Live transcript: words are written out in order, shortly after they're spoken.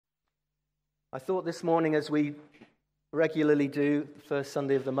I thought this morning, as we regularly do, the first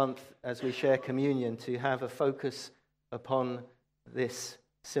Sunday of the month, as we share communion, to have a focus upon this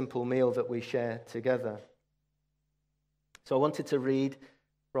simple meal that we share together. So I wanted to read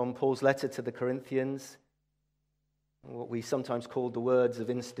from Paul's letter to the Corinthians, what we sometimes call the words of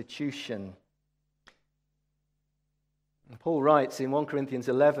institution. And Paul writes in 1 Corinthians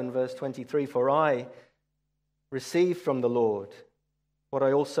 11, verse 23, "For I received from the Lord what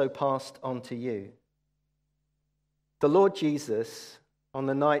I also passed on to you. The Lord Jesus, on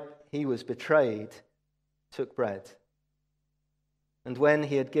the night he was betrayed, took bread. And when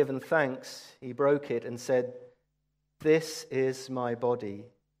he had given thanks, he broke it and said, 'This is my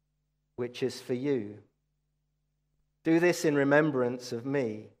body, which is for you. Do this in remembrance of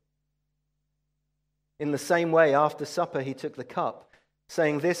me.' In the same way, after supper, he took the cup,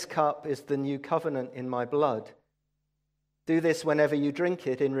 saying, 'This cup is the new covenant in my blood. Do this whenever you drink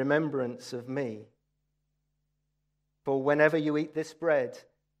it in remembrance of me. For whenever you eat this bread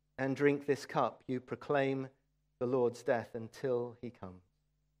and drink this cup, you proclaim the Lord's death until he comes.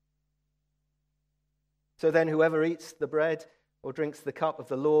 So then whoever eats the bread or drinks the cup of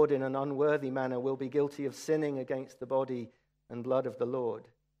the Lord in an unworthy manner will be guilty of sinning against the body and blood of the Lord.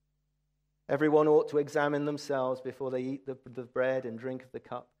 Everyone ought to examine themselves before they eat the bread and drink of the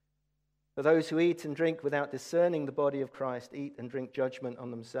cup. For those who eat and drink without discerning the body of Christ eat and drink judgment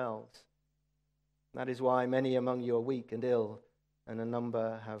on themselves. That is why many among you are weak and ill, and a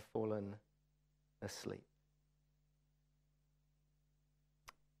number have fallen asleep.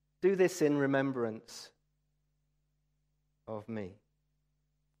 Do this in remembrance of me.'"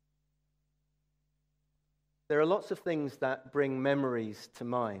 There are lots of things that bring memories to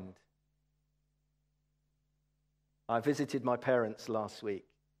mind. I visited my parents last week,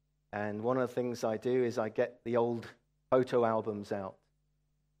 and one of the things I do is I get the old photo albums out,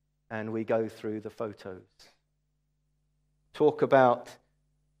 and we go through the photos. Talk about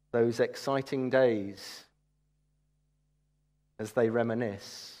those exciting days as they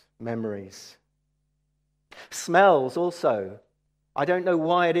reminisce, memories. Smells also. I don't know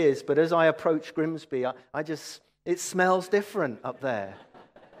why it is, but as I approach Grimsby, it smells different up there.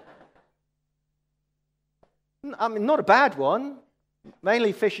 I mean, not a bad one.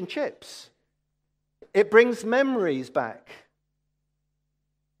 Mainly fish and chips. It brings memories back.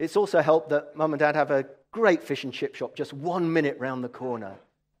 It's also helped that Mum and Dad have a great fish and chip shop just 1 minute round the corner.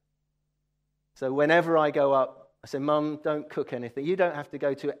 So whenever I go up, I say, "Mum, don't cook anything. You don't have to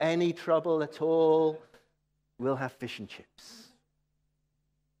go to any trouble at all. We'll have fish and chips."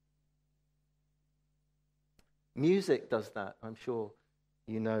 Music does that. I'm sure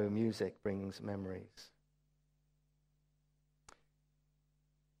you know music brings memories.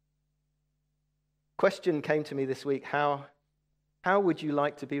 Question came to me this week, how would you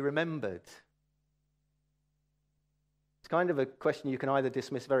like to be remembered? It's kind of a question you can either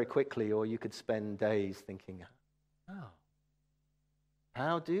dismiss very quickly, or you could spend days thinking, "Oh,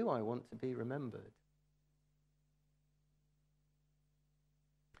 how do I want to be remembered?"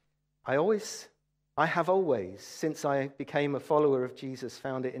 I have always, since I became a follower of Jesus,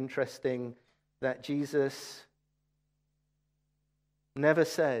 found it interesting that Jesus never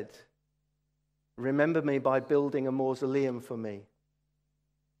said, "Remember me by building a mausoleum for me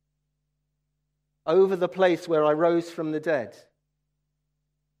over the place where I rose from the dead."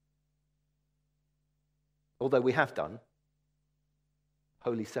 Although we have done.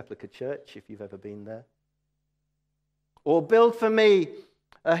 Holy Sepulchre Church, if you've ever been there. Or build for me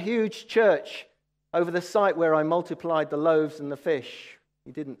a huge church over the site where I multiplied the loaves and the fish.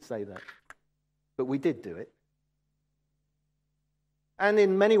 He didn't say that, but we did do it. And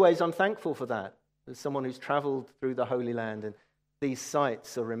in many ways, I'm thankful for that. As someone who's traveled through the Holy Land, and these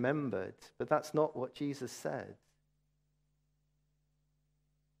sites are remembered. But that's not what Jesus said.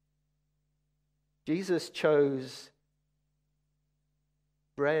 Jesus chose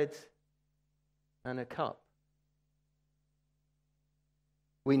bread and a cup.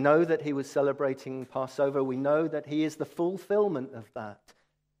 We know that he was celebrating Passover. We know that he is the fulfillment of that.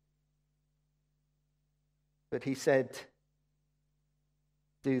 But he said,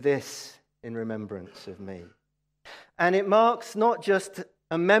 "Do this in remembrance of me." And it marks not just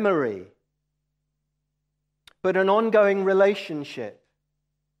a memory, but an ongoing relationship.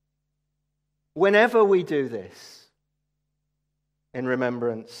 Whenever we do this in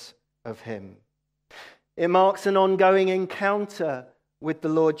remembrance of him, it marks an ongoing encounter with the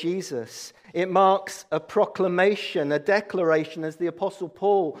Lord Jesus. It marks a proclamation, a declaration, as the Apostle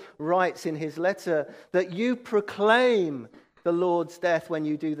Paul writes in his letter, that you proclaim the Lord's death when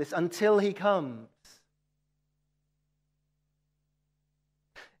you do this until he comes.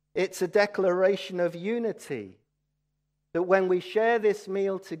 It's a declaration of unity. That when we share this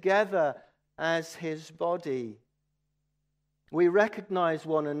meal together as his body, we recognize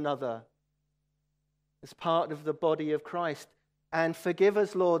one another as part of the body of Christ. And forgive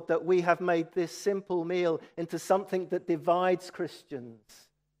us, Lord, that we have made this simple meal into something that divides Christians.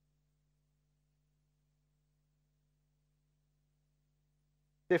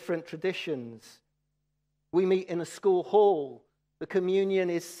 Different traditions. We meet in a school hall. The communion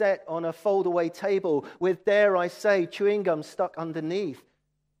is set on a fold-away table with, dare I say, chewing gum stuck underneath,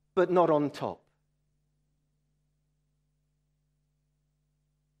 but not on top.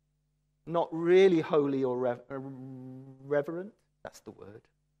 Not really holy or reverent. That's the word.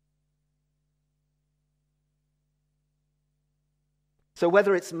 So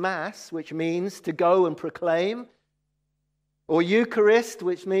whether it's Mass, which means to go and proclaim, or Eucharist,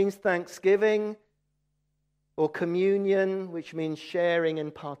 which means thanksgiving, or communion, which means sharing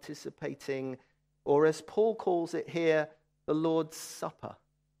and participating, or as Paul calls it here, the Lord's Supper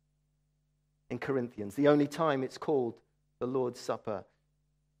in Corinthians. The only time it's called the Lord's Supper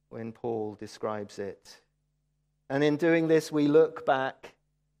when Paul describes it. And in doing this, we look back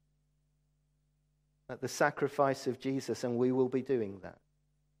at the sacrifice of Jesus, and we will be doing that.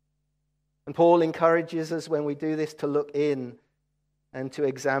 And Paul encourages us when we do this to look in and to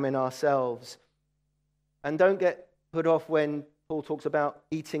examine ourselves. And don't get put off when Paul talks about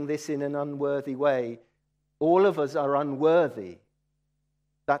eating this in an unworthy way. All of us are unworthy.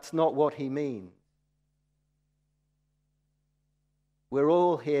 That's not what he means. We're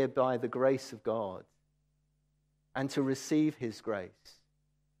all here by the grace of God and to receive his grace.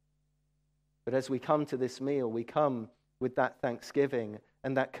 But as we come to this meal, we come with that thanksgiving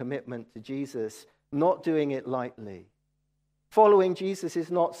and that commitment to Jesus, not doing it lightly. Following Jesus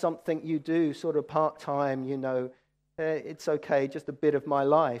is not something you do sort of part-time, it's okay, just a bit of my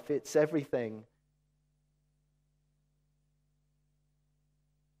life. It's everything.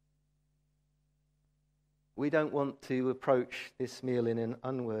 We don't want to approach this meal in an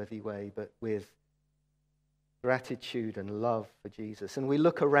unworthy way, but with gratitude and love for Jesus. And we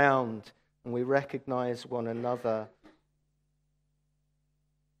look around and we recognize one another.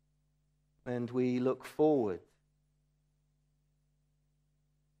 And we look forward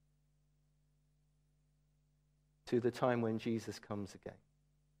to the time when Jesus comes again.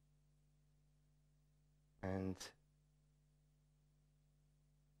 And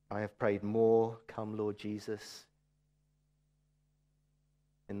I have prayed more, come Lord Jesus,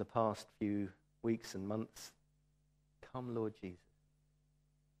 in the past few weeks and months. Come Lord Jesus.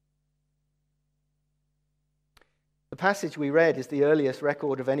 The passage we read is the earliest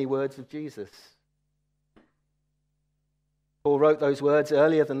record of any words of Jesus. Paul wrote those words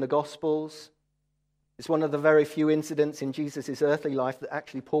earlier than the Gospels. It's one of the very few incidents in Jesus' earthly life that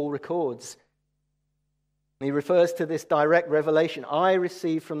actually Paul records. And he refers to this direct revelation I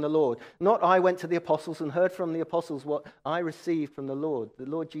received from the Lord. Not I went to the apostles and heard from the apostles what I received from the Lord. The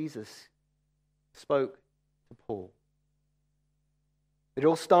Lord Jesus spoke to Paul. It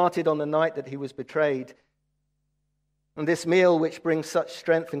all started on the night that he was betrayed. And this meal, which brings such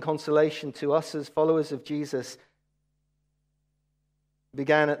strength and consolation to us as followers of Jesus,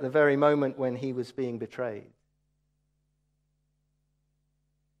 began at the very moment when he was being betrayed.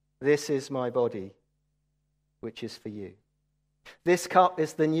 This is my body, which is for you. This cup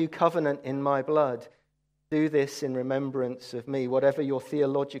is the new covenant in my blood. Do this in remembrance of me. Whatever your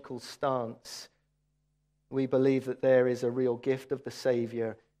theological stance, we believe that there is a real gift of the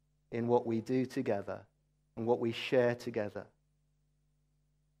Savior in what we do together and what we share together.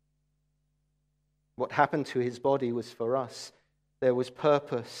 What happened to his body was for us. There was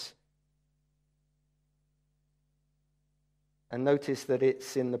purpose. And notice that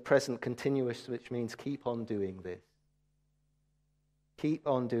it's in the present continuous, which means keep on doing this. Keep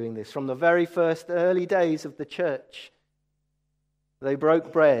on doing this. From the very first early days of the church, they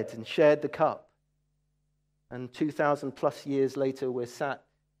broke bread and shared the cup. And 2,000 plus years later, we're sat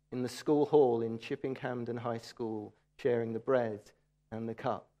in the school hall in Campden High School, sharing the bread and the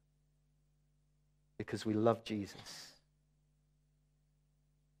cup. Because we love Jesus.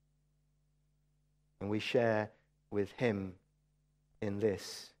 And we share with him in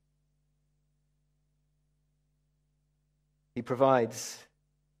this. He provides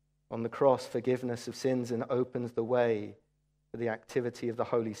on the cross forgiveness of sins and opens the way for the activity of the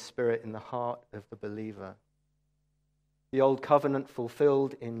Holy Spirit in the heart of the believer. The old covenant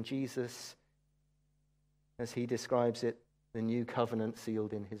fulfilled in Jesus, as he describes it, the new covenant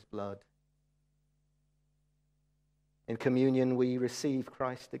sealed in his blood. In communion we receive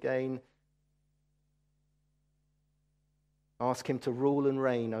Christ again. Ask him to rule and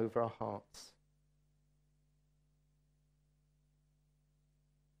reign over our hearts.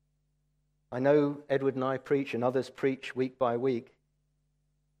 I know Edward and I preach and others preach week by week.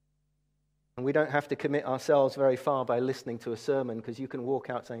 And we don't have to commit ourselves very far by listening to a sermon, because you can walk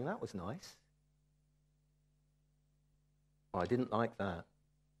out saying, that was nice. Oh, I didn't like that.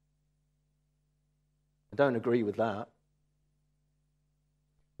 I don't agree with that.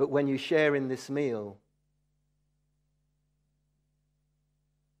 But when you share in this meal,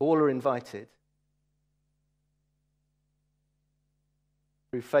 all are invited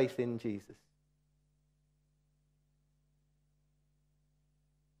through faith in Jesus.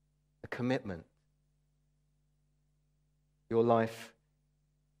 A commitment. Your life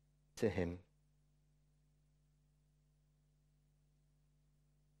to him.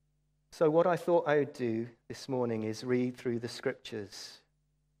 So what I thought I would do this morning is read through the scriptures,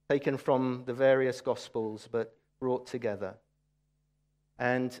 taken from the various Gospels, but brought together.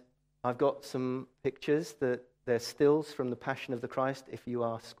 And I've got some pictures that they're stills from the Passion of the Christ. If you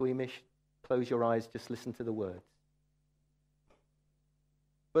are squeamish, close your eyes, just listen to the words.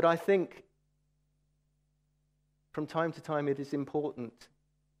 But I think from time to time it is important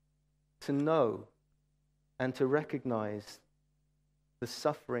to know and to recognize the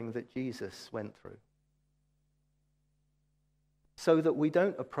suffering that Jesus went through, so that we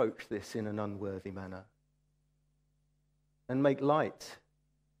don't approach this in an unworthy manner and make light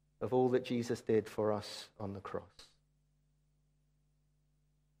of all that Jesus did for us on the cross.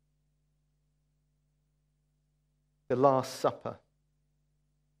 The Last Supper.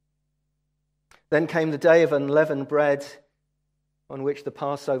 Then came the day of unleavened bread, on which the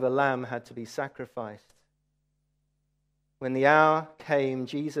Passover lamb had to be sacrificed. When the hour came,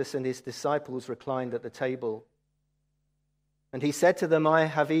 Jesus and his disciples reclined at the table. And he said to them, I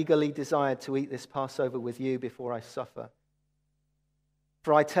have eagerly desired to eat this Passover with you before I suffer.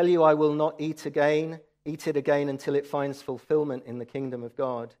 For I tell you, I will not eat it again until it finds fulfillment in the kingdom of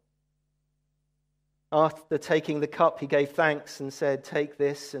God. After taking the cup, he gave thanks and said, take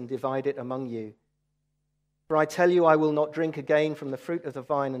this and divide it among you. For I tell you, I will not drink again from the fruit of the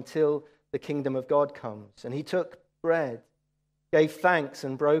vine until the kingdom of God comes. And he took bread, gave thanks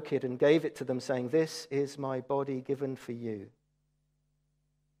and broke it and gave it to them, saying, this is my body given for you.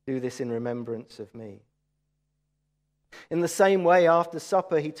 Do this in remembrance of me. In the same way, after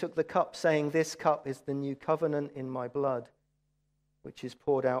supper, he took the cup, saying, this cup is the new covenant in my blood, which is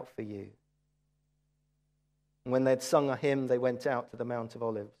poured out for you. And when they'd sung a hymn, they went out to the Mount of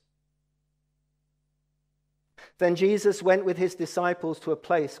Olives. Then Jesus went with his disciples to a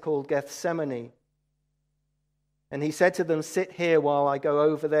place called Gethsemane. And he said to them, sit here while I go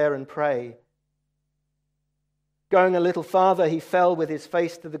over there and pray. Going a little farther, he fell with his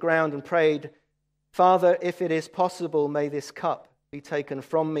face to the ground and prayed, Father, if it is possible, may this cup be taken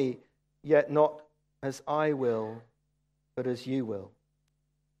from me, yet not as I will, but as you will.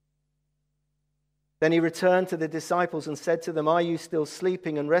 Then he returned to the disciples and said to them, are you still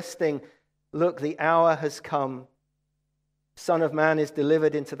sleeping and resting? Look, the hour has come. Son of Man is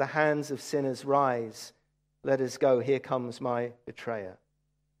delivered into the hands of sinners. Rise, let us go. Here comes my betrayer.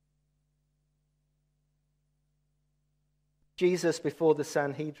 Jesus before the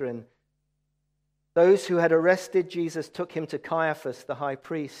Sanhedrin. Those who had arrested Jesus took him to Caiaphas, the high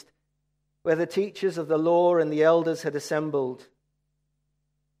priest, where the teachers of the law and the elders had assembled.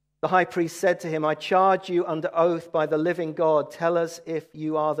 The high priest said to him, I charge you under oath by the living God, tell us if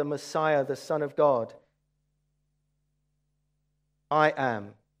you are the Messiah, the Son of God. I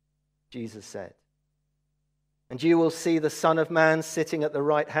am, Jesus said. And you will see the Son of Man sitting at the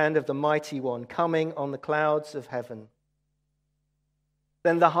right hand of the Mighty One, coming on the clouds of heaven.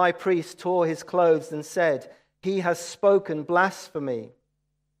 Then the high priest tore his clothes and said, he has spoken blasphemy.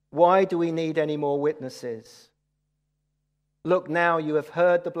 Why do we need any more witnesses? Look now, you have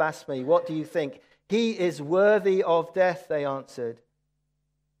heard the blasphemy. What do you think? He is worthy of death, they answered.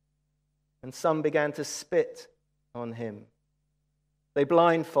 And some began to spit on him. They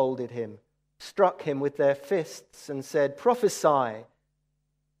blindfolded him, struck him with their fists and said, prophesy.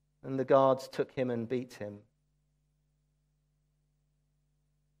 And the guards took him and beat him.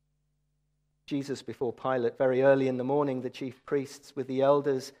 Jesus before Pilate, very early in the morning, the chief priests with the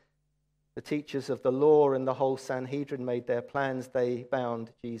elders, the teachers of the law and the whole Sanhedrin made their plans. They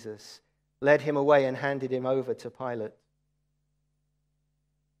bound Jesus, led him away and handed him over to Pilate.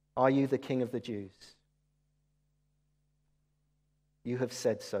 Are you the king of the Jews? You have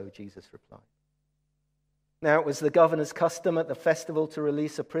said so, Jesus replied. Now it was the governor's custom at the festival to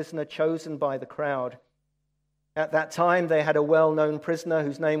release a prisoner chosen by the crowd. At that time they had a well-known prisoner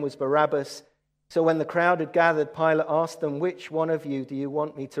whose name was Barabbas. So when the crowd had gathered, Pilate asked them, "Which one of you do you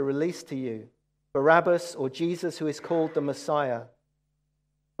want me to release to you, Barabbas or Jesus, who is called the Messiah?"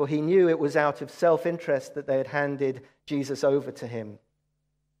 For he knew it was out of self-interest that they had handed Jesus over to him.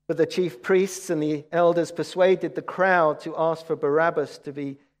 But the chief priests and the elders persuaded the crowd to ask for Barabbas to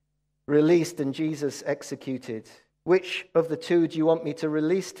be released and Jesus executed. "Which of the two do you want me to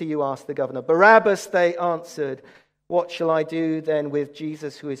release to you?" asked the governor. "Barabbas," they answered. "What shall I do then with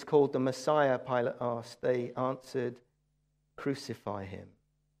Jesus, who is called the Messiah?" Pilate asked. They answered, "Crucify him."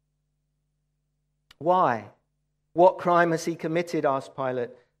 "Why? What crime has he committed?" asked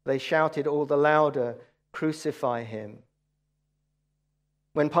Pilate. They shouted all the louder, "Crucify him."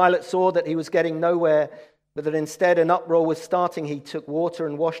 When Pilate saw that he was getting nowhere, but that instead an uproar was starting, he took water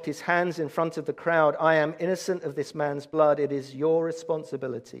and washed his hands in front of the crowd. "I am innocent of this man's blood. It is your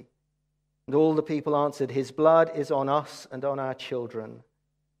responsibility." And all the people answered, "His blood is on us and on our children."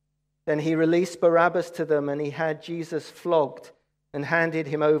 Then he released Barabbas to them, and he had Jesus flogged and handed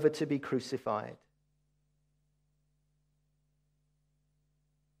him over to be crucified.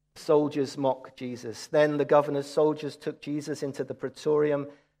 Soldiers mock Jesus. Then the governor's soldiers took Jesus into the praetorium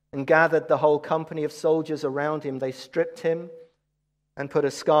and gathered the whole company of soldiers around him. They stripped him and put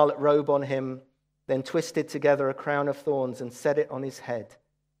a scarlet robe on him, then twisted together a crown of thorns and set it on his head.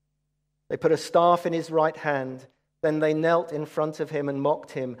 They put a staff in his right hand. Then they knelt in front of him and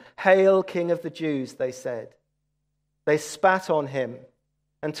mocked him. "Hail, King of the Jews," they said. They spat on him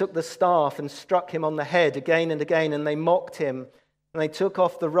and took the staff and struck him on the head again and again, and they mocked him. And they took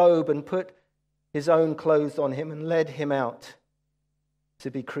off the robe and put his own clothes on him and led him out to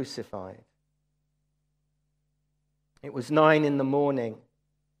be crucified. It was 9 a.m.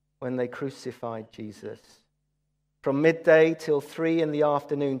 when they crucified Jesus. From midday till 3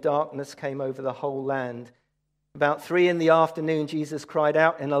 p.m, darkness came over the whole land. About 3 p.m, Jesus cried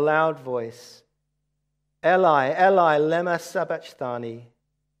out in a loud voice, "Eli, Eli, lema sabachthani,"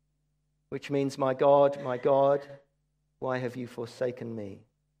 which means, my God, why have you forsaken me?"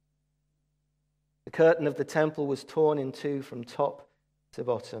 The curtain of the temple was torn in two from top to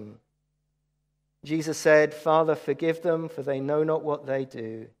bottom. Jesus said, "Father, forgive them, for they know not what they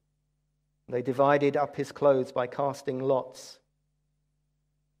do." They divided up his clothes by casting lots.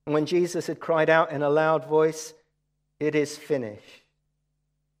 And when Jesus had cried out in a loud voice, "It is finished,"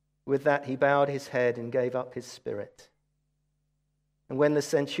 with that he bowed his head and gave up his spirit. And when the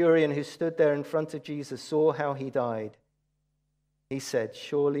centurion who stood there in front of Jesus saw how he died, he said,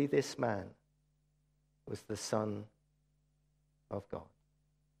 "Surely this man was the Son of God."